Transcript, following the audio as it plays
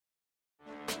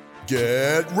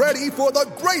Get ready for the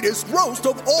greatest roast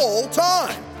of all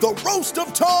time, the Roast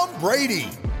of Tom Brady,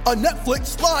 a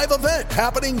Netflix live event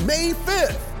happening May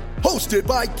 5th. Hosted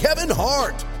by Kevin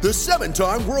Hart, the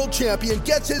 7-time world champion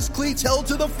gets his cleats held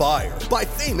to the fire by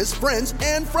famous friends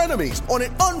and frenemies on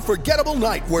an unforgettable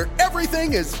night where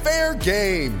everything is fair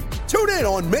game. Tune in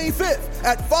on May 5th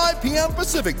at 5 p.m.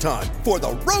 Pacific time for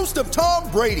the Roast of Tom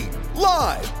Brady,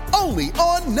 live only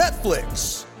on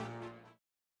Netflix.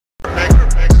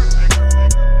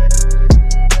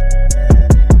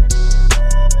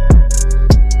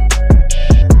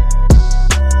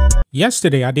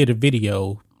 Yesterday, I did a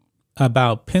video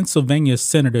about Pennsylvania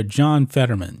Senator John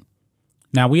Fetterman.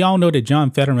 Now, we all know that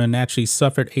John Fetterman actually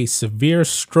suffered a severe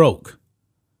stroke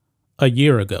a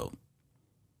year ago.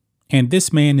 And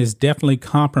this man is definitely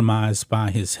compromised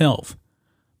by his health.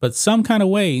 But some kind of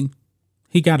way,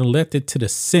 he got elected to the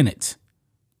Senate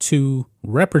to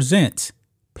represent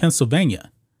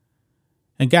Pennsylvania.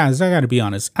 And guys, I got to be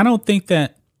honest, I don't think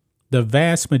that the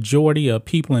vast majority of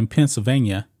people in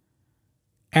Pennsylvania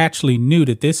actually knew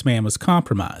that this man was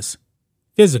compromised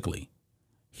physically.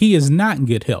 He is not in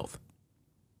good health.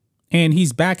 And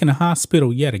he's back in the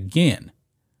hospital yet again.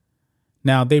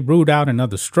 Now, they ruled out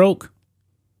another stroke,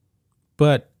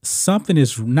 but something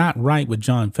is not right with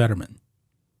John Fetterman.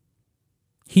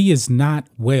 He is not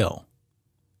well.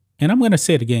 And I'm going to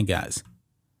say it again, guys.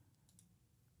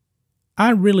 I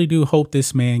really do hope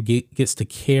this man gets the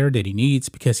care that he needs,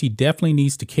 because he definitely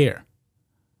needs the care.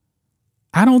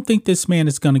 I don't think this man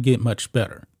is going to get much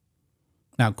better.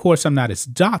 Now, of course, I'm not his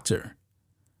doctor,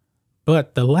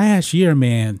 but the last year,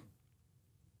 man,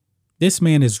 this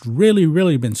man has really,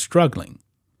 really been struggling.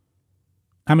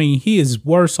 I mean, he is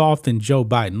worse off than Joe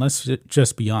Biden. Let's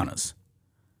just be honest.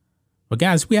 But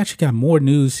guys, we actually got more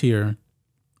news here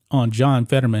on John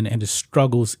Fetterman and his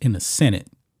struggles in the Senate.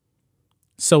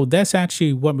 So that's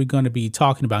actually what we're going to be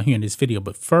talking about here in this video.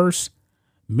 But first,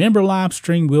 member live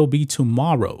stream will be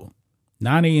tomorrow,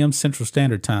 9 a.m. Central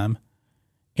Standard Time.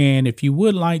 And if you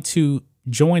would like to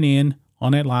join in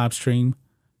on that live stream,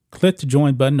 click the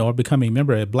join button or become a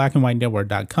member at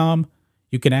blackandwhitenetwork.com.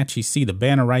 You can actually see the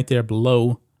banner right there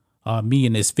below me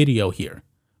in this video here.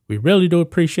 We really do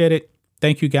appreciate it.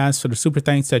 Thank you guys for the super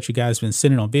thanks that you guys been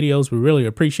sending on videos. We really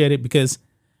appreciate it, because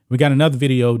we got another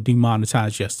video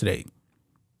demonetized yesterday.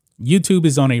 YouTube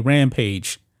is on a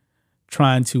rampage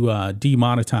trying to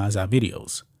demonetize our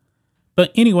videos.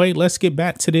 But anyway, let's get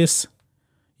back to this.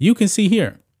 You can see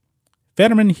here,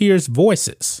 Fetterman hears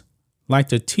voices like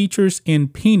the teachers in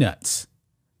Peanuts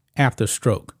after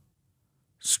stroke.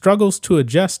 Struggles to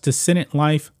adjust to Senate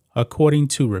life, according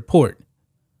to report.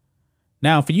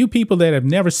 Now, for you people that have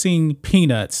never seen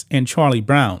Peanuts and Charlie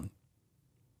Brown,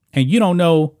 and you don't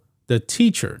know the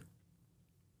teacher,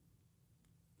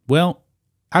 well,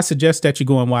 I suggest that you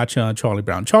go and watch Charlie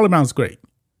Brown. Charlie Brown's great.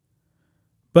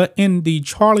 But in the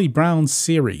Charlie Brown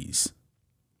series,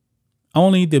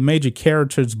 only the major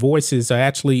characters' voices are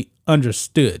actually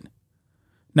understood.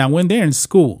 Now, when they're in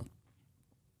school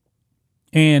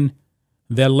and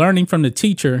they're learning from the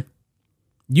teacher,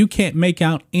 you can't make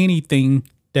out anything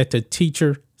that the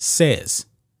teacher says.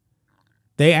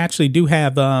 They actually do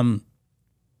have, I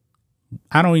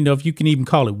don't even know if you can even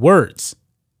call it words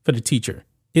for the teacher.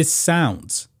 It's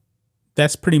sounds.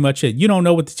 That's pretty much it. You don't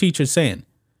know what the teacher's saying.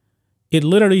 It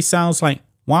literally sounds like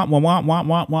wah, wah, wah, wah,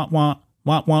 wah, wah, wah,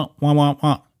 wah, wah, wah, wah,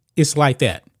 wah. It's like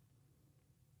that.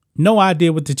 No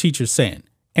idea what the teacher's saying.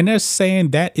 And they're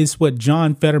saying that is what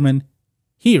John Fetterman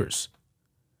hears.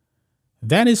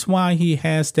 That is why he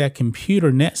has that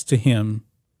computer next to him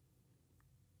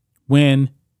when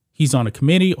he's on a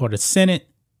committee or the Senate,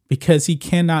 because he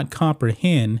cannot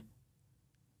comprehend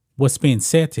what's being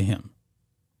said to him.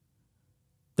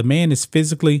 The man is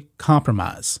physically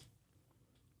compromised.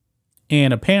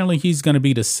 And apparently he's going to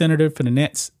be the senator for the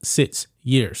next 6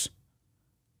 years.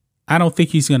 I don't think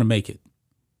he's going to make it.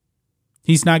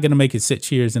 He's not going to make it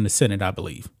 6 years in the Senate, I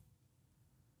believe.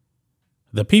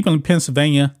 The people in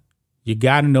Pennsylvania, you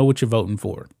got to know what you're voting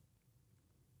for.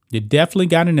 You definitely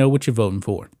got to know what you're voting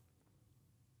for.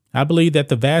 I believe that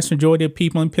the vast majority of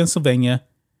people in Pennsylvania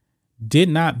did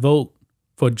not vote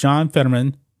for John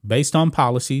Fetterman based on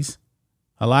policies.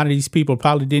 A lot of these people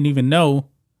probably didn't even know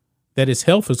that his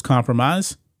health was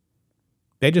compromised.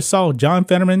 They just saw John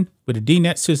Fetterman with a D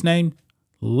next to his name.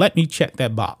 Let me check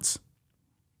that box.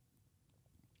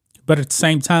 But at the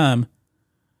same time,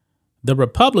 the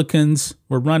Republicans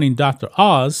were running Dr.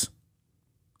 Oz,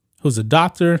 who's a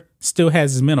doctor, still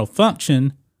has his mental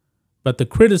function, but the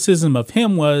criticism of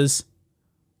him was,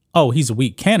 oh, he's a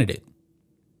weak candidate.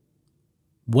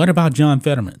 What about John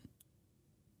Fetterman?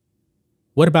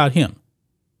 What about him?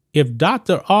 If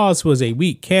Dr. Oz was a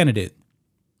weak candidate,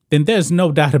 then there's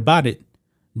no doubt about it.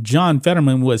 John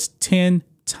Fetterman was 10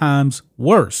 times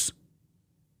worse.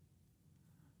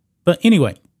 But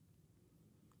anyway,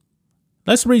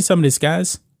 let's read some of this,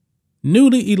 guys.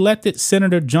 Newly elected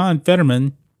Senator John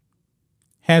Fetterman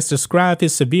has described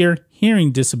his severe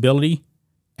hearing disability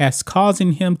as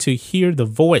causing him to hear the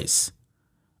voice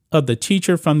of the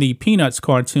teacher from the Peanuts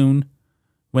cartoon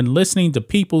when listening to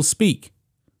people speak,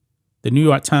 the New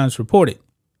York Times reported.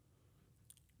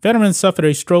 Fetterman suffered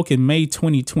a stroke in May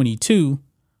 2022.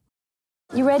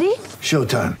 You ready?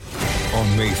 Showtime.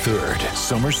 On May 3rd,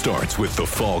 summer starts with The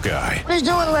Fall Guy. Let's do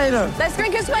it later. Let's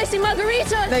drink a spicy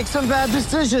margarita. Make some bad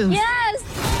decisions. Yes!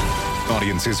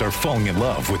 Audiences are falling in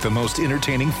love with the most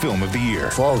entertaining film of the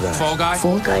year. Fall Guy. Fall Guy?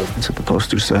 Fall guy. That's what the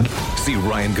poster said. See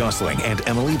Ryan Gosling and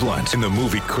Emily Blunt in the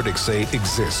movie critics say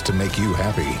exists to make you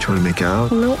happy. Trying to make it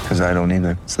out? Nope. Because I don't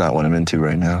either. It's not what I'm into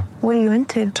right now. What are you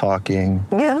into? Talking.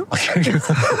 Yeah.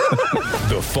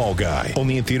 The Fall Guy.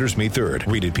 Only in theaters May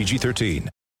 3rd. Rated PG-13.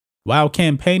 While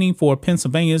campaigning for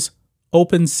Pennsylvania's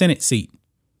open Senate seat,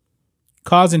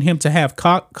 causing him to have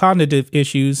cognitive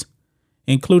issues,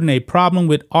 including a problem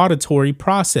with auditory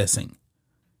processing.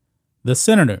 The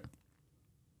senator,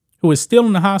 who is still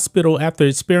in the hospital after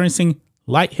experiencing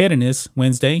lightheadedness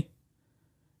Wednesday,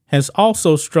 has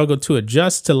also struggled to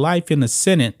adjust to life in the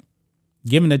Senate,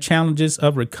 given the challenges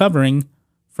of recovering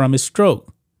from his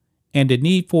stroke and the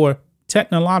need for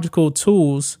technological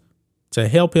tools to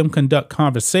help him conduct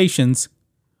conversations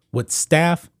with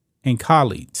staff and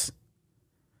colleagues.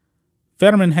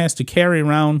 Fetterman has to carry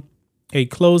around a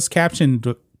closed captioning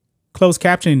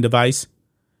device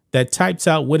that types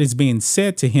out what is being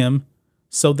said to him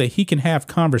so that he can have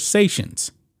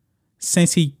conversations,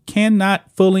 since he cannot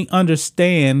fully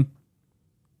understand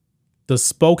the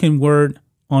spoken word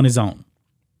on his own.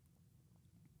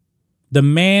 The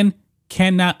man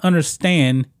cannot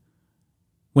understand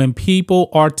when people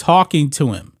are talking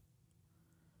to him.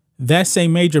 That's a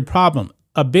major problem.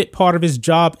 A big part of his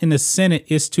job in the Senate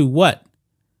is to what?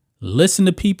 Listen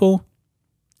to people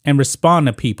and respond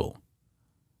to people.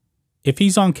 If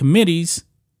he's on committees,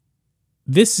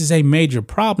 this is a major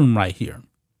problem right here.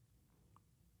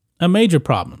 A major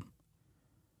problem.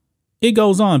 It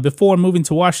goes on. Before moving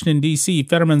to Washington, D.C.,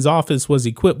 Fetterman's office was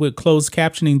equipped with closed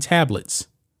captioning tablets.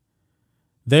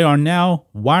 There are now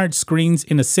wired screens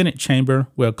in the Senate chamber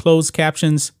where closed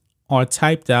captions are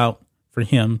typed out for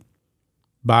him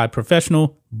by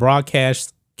professional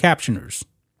broadcast captioners.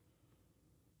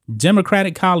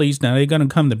 Democratic colleagues, now they're going to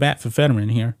come to bat for Fetterman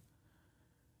here,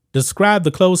 describe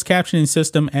the closed captioning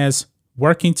system as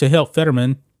working to help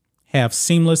Fetterman have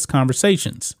seamless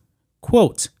conversations.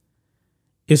 Quote,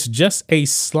 "It's just a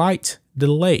slight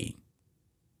delay."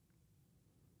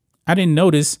 I didn't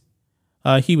notice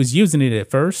he was using it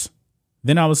at first.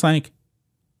 Then I was like,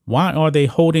 why are they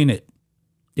holding it?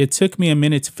 It took me a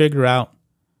minute to figure out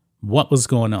what was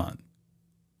going on.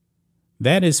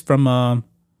 That is from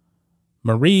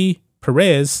Marie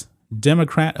Perez,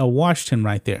 Democrat of Washington,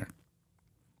 right there.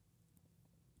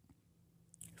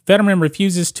 Fetterman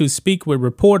refuses to speak with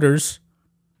reporters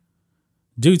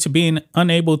due to being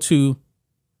unable to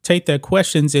take their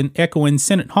questions in echoing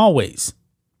Senate hallways,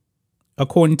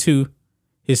 according to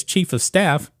his chief of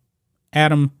staff,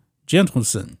 Adam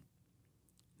Gentleson.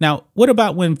 Now, what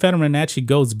about when Fetterman actually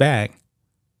goes back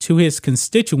to his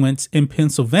constituents in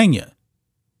Pennsylvania?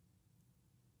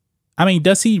 I mean,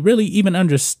 does he really even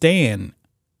understand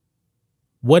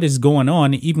what is going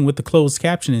on, even with the closed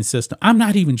captioning system? I'm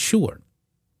not even sure.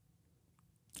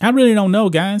 I really don't know,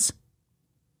 guys.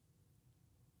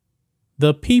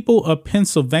 The people of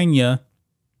Pennsylvania,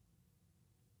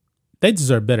 they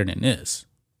deserve better than this.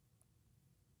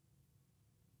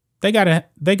 They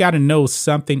gotta know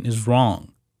something is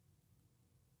wrong.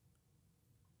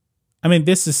 I mean,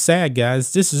 this is sad,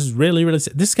 guys. This is really, really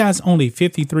sad. This guy's only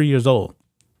 53 years old.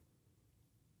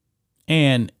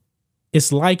 And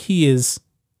it's like he's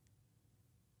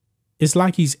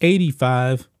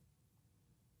 85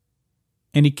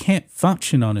 and he can't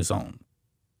function on his own.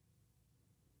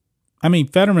 I mean,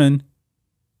 Fetterman,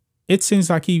 it seems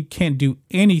like he can't do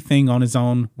anything on his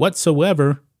own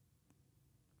whatsoever.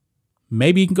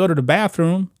 Maybe he can go to the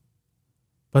bathroom,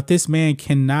 but this man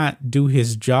cannot do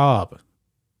his job.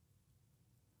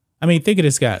 I mean, think of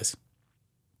this, guys.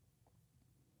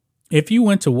 If you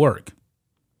went to work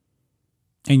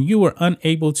and you were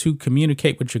unable to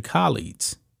communicate with your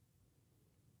colleagues,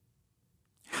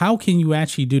 how can you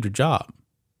actually do the job?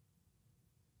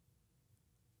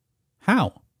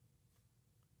 How?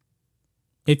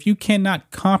 If you cannot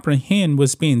comprehend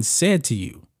what's being said to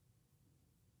you,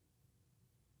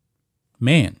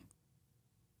 man,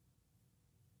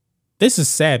 This is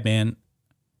sad, man.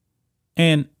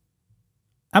 And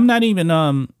I'm not even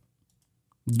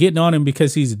getting on him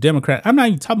because he's a Democrat. I'm not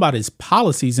even talking about his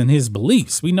policies and his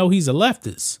beliefs. We know he's a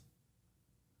leftist.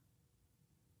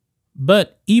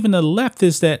 But even the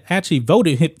leftists that actually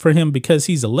voted for him because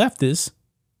he's a leftist,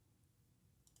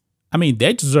 I mean,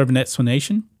 they deserve an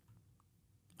explanation.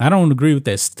 I don't agree with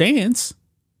that stance.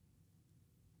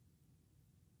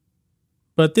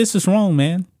 But this is wrong,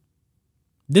 man.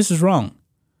 This is wrong.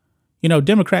 You know,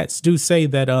 Democrats do say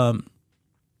that,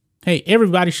 hey,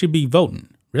 everybody should be voting.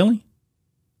 Really?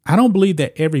 I don't believe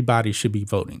that everybody should be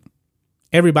voting.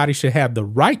 Everybody should have the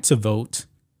right to vote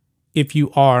if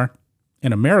you are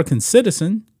an American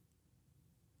citizen.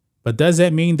 But does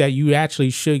that mean that you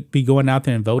actually should be going out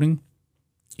there and voting?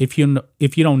 If you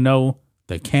don't know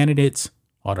the candidates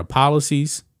or the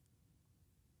policies,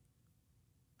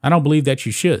 I don't believe that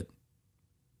you should.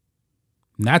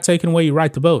 Not taking away your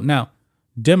right to vote. Now,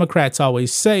 Democrats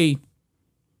always say,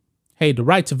 hey, the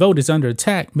right to vote is under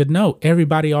attack. But no,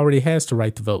 everybody already has the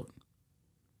right to vote.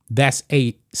 That's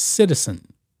a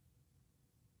citizen.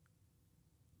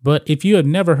 But if you have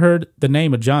never heard the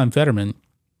name of John Fetterman,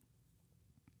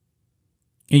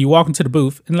 and you walk into the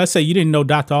booth, and let's say you didn't know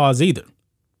Dr. Oz either,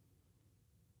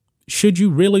 should you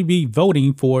really be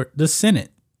voting for the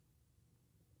Senate?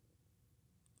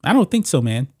 I don't think so,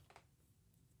 man.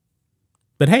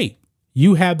 But hey,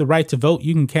 you have the right to vote.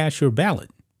 You can cast your ballot.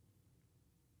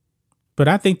 But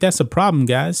I think that's a problem,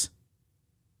 guys.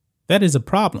 That is a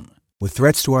problem. With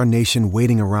threats to our nation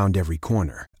waiting around every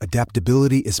corner,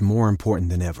 adaptability is more important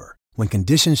than ever. When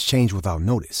conditions change without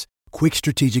notice, quick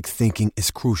strategic thinking is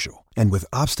crucial. And with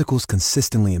obstacles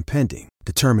consistently impending,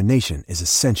 determination is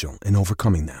essential in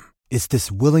overcoming them. It's this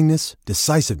willingness,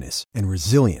 decisiveness, and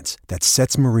resilience that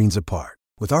sets Marines apart.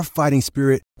 With our fighting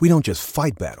spirit, we don't just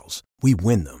fight battles, we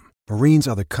win them. Marines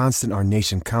are the constant our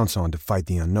nation counts on to fight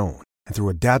the unknown. And through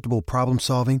adaptable problem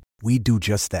solving, we do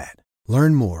just that.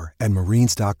 Learn more at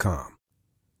Marines.com.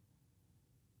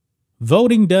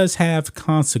 Voting does have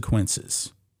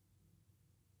consequences.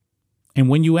 And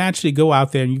when you actually go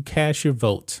out there and you cast your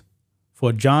vote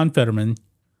for John Fetterman,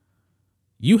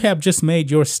 you have just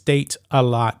made your state a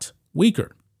lot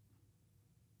weaker.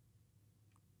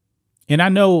 And I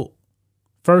know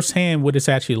firsthand what it's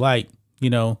actually like, you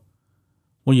know,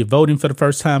 when you're voting for the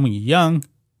first time when you're young.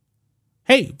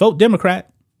 Hey, vote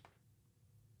Democrat.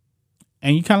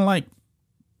 And you kind of like,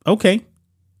 okay,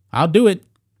 I'll do it.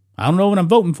 I don't know what I'm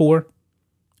voting for.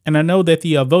 And I know that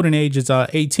the voting age is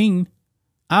 18.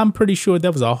 I'm pretty sure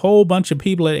there was a whole bunch of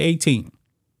people at 18.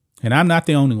 And I'm not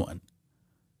the only one.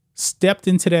 Stepped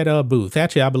into that booth.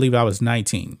 Actually, I believe I was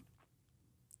 19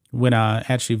 when I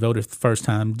actually voted the first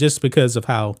time, just because of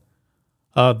how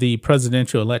the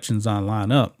presidential elections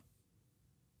line up.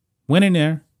 Went in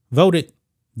there, voted,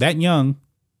 that young,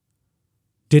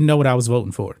 didn't know what I was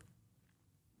voting for.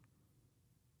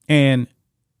 And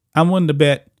I'm willing to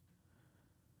bet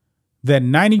that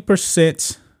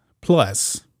 90%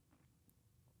 plus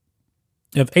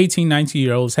of 18,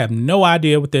 19-year-olds have no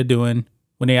idea what they're doing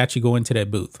when they actually go into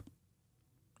that booth.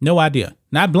 No idea.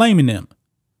 Not blaming them.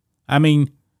 I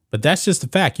mean, but that's just the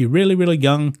fact. You're really, really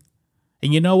young.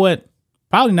 And you know what?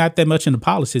 Probably not that much into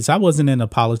politics. I wasn't into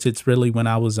politics really when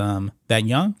I was that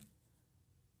young.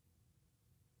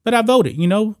 But I voted, you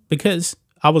know, because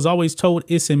I was always told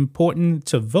it's important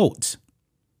to vote.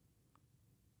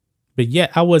 But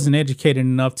yet I wasn't educated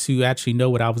enough to actually know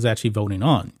what I was actually voting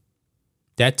on.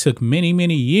 That took many,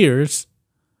 many years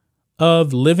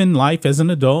of living life as an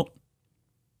adult.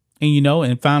 And, you know,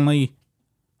 and finally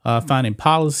finding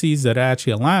policies that I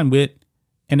actually aligned with.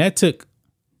 And that took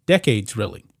decades,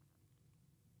 really.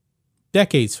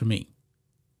 Decades for me.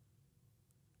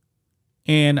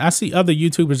 And I see other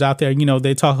YouTubers out there, you know,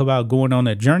 they talk about going on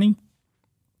that journey.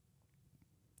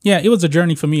 Yeah, it was a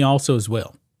journey for me also as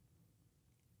well.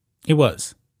 It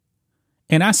was.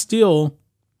 And I still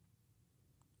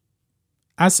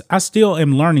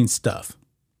am learning stuff.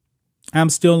 I'm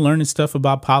still learning stuff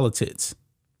about politics.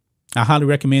 I highly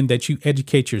recommend that you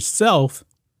educate yourself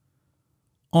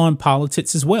on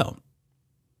politics as well.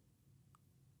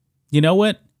 You know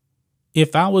what?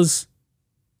 If I was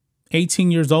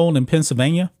 18 years old in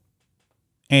Pennsylvania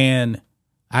and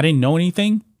I didn't know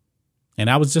anything and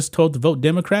I was just told to vote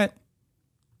Democrat,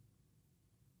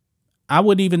 I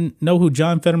wouldn't even know who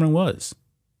John Fetterman was.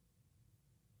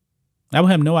 I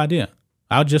would have no idea.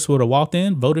 I just would have walked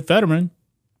in, voted Fetterman,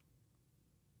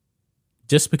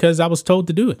 just because I was told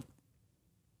to do it.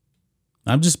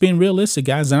 I'm just being realistic,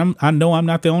 guys. And I know I'm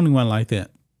not the only one like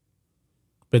that.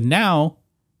 But now,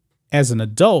 as an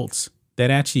adult that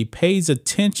actually pays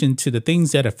attention to the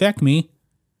things that affect me,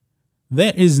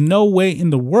 there is no way in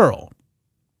the world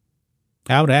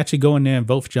I would actually go in there and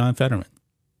vote for John Fetterman.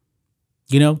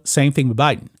 Same thing with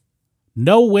Biden.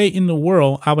 No way in the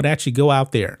world I would actually go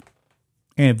out there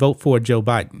and vote for Joe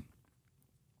Biden.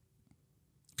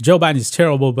 Joe Biden is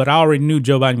terrible, but I already knew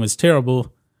Joe Biden was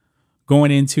terrible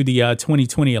going into the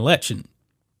 2020 election.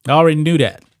 I already knew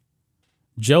that.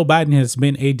 Joe Biden has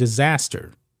been a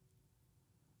disaster.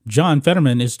 John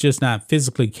Fetterman is just not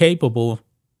physically capable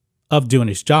of doing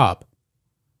his job.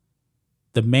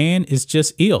 The man is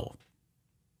just ill.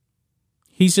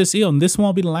 He's just ill. And this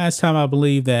won't be the last time I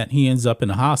believe that he ends up in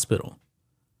the hospital.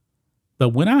 But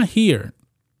when I hear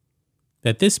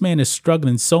that this man is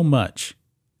struggling so much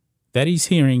that he's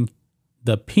hearing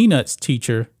the Peanuts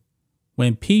teacher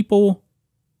when people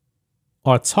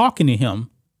are talking to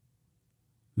him,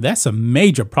 that's a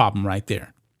major problem right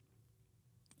there.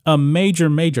 A major,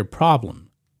 major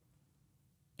problem.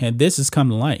 And this has come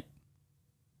to light.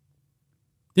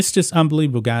 This is just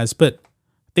unbelievable, guys. But I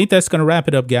think that's going to wrap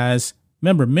it up, guys.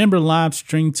 Remember live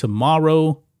stream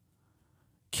tomorrow.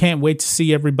 Can't wait to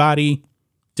see everybody.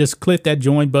 Just click that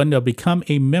join button to become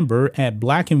a member at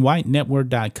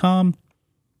blackandwhitenetwork.com.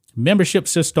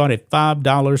 Memberships just start at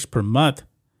 $5 per month.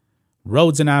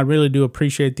 Rhodes and I really do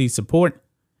appreciate the support.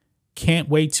 Can't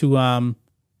wait to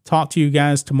talk to you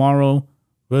guys tomorrow.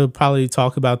 We'll probably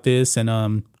talk about this,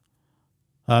 and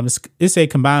it's a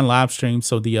combined live stream,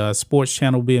 so the sports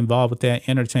channel will be involved with that,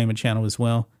 entertainment channel as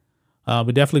well.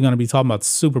 We're definitely going to be talking about the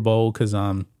Super Bowl because,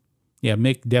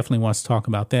 Mick definitely wants to talk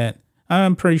about that.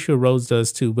 I'm pretty sure Rhodes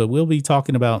does too, but we'll be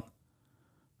talking about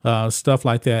stuff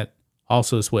like that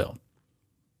also as well.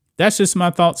 That's just my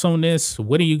thoughts on this.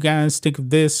 What do you guys think of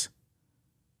this?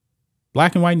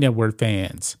 Black and White Network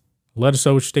fans, let us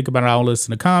know what you think about all this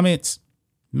in the comments.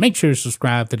 Make sure to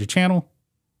subscribe to the channel,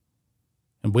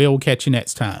 and we'll catch you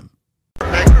next time.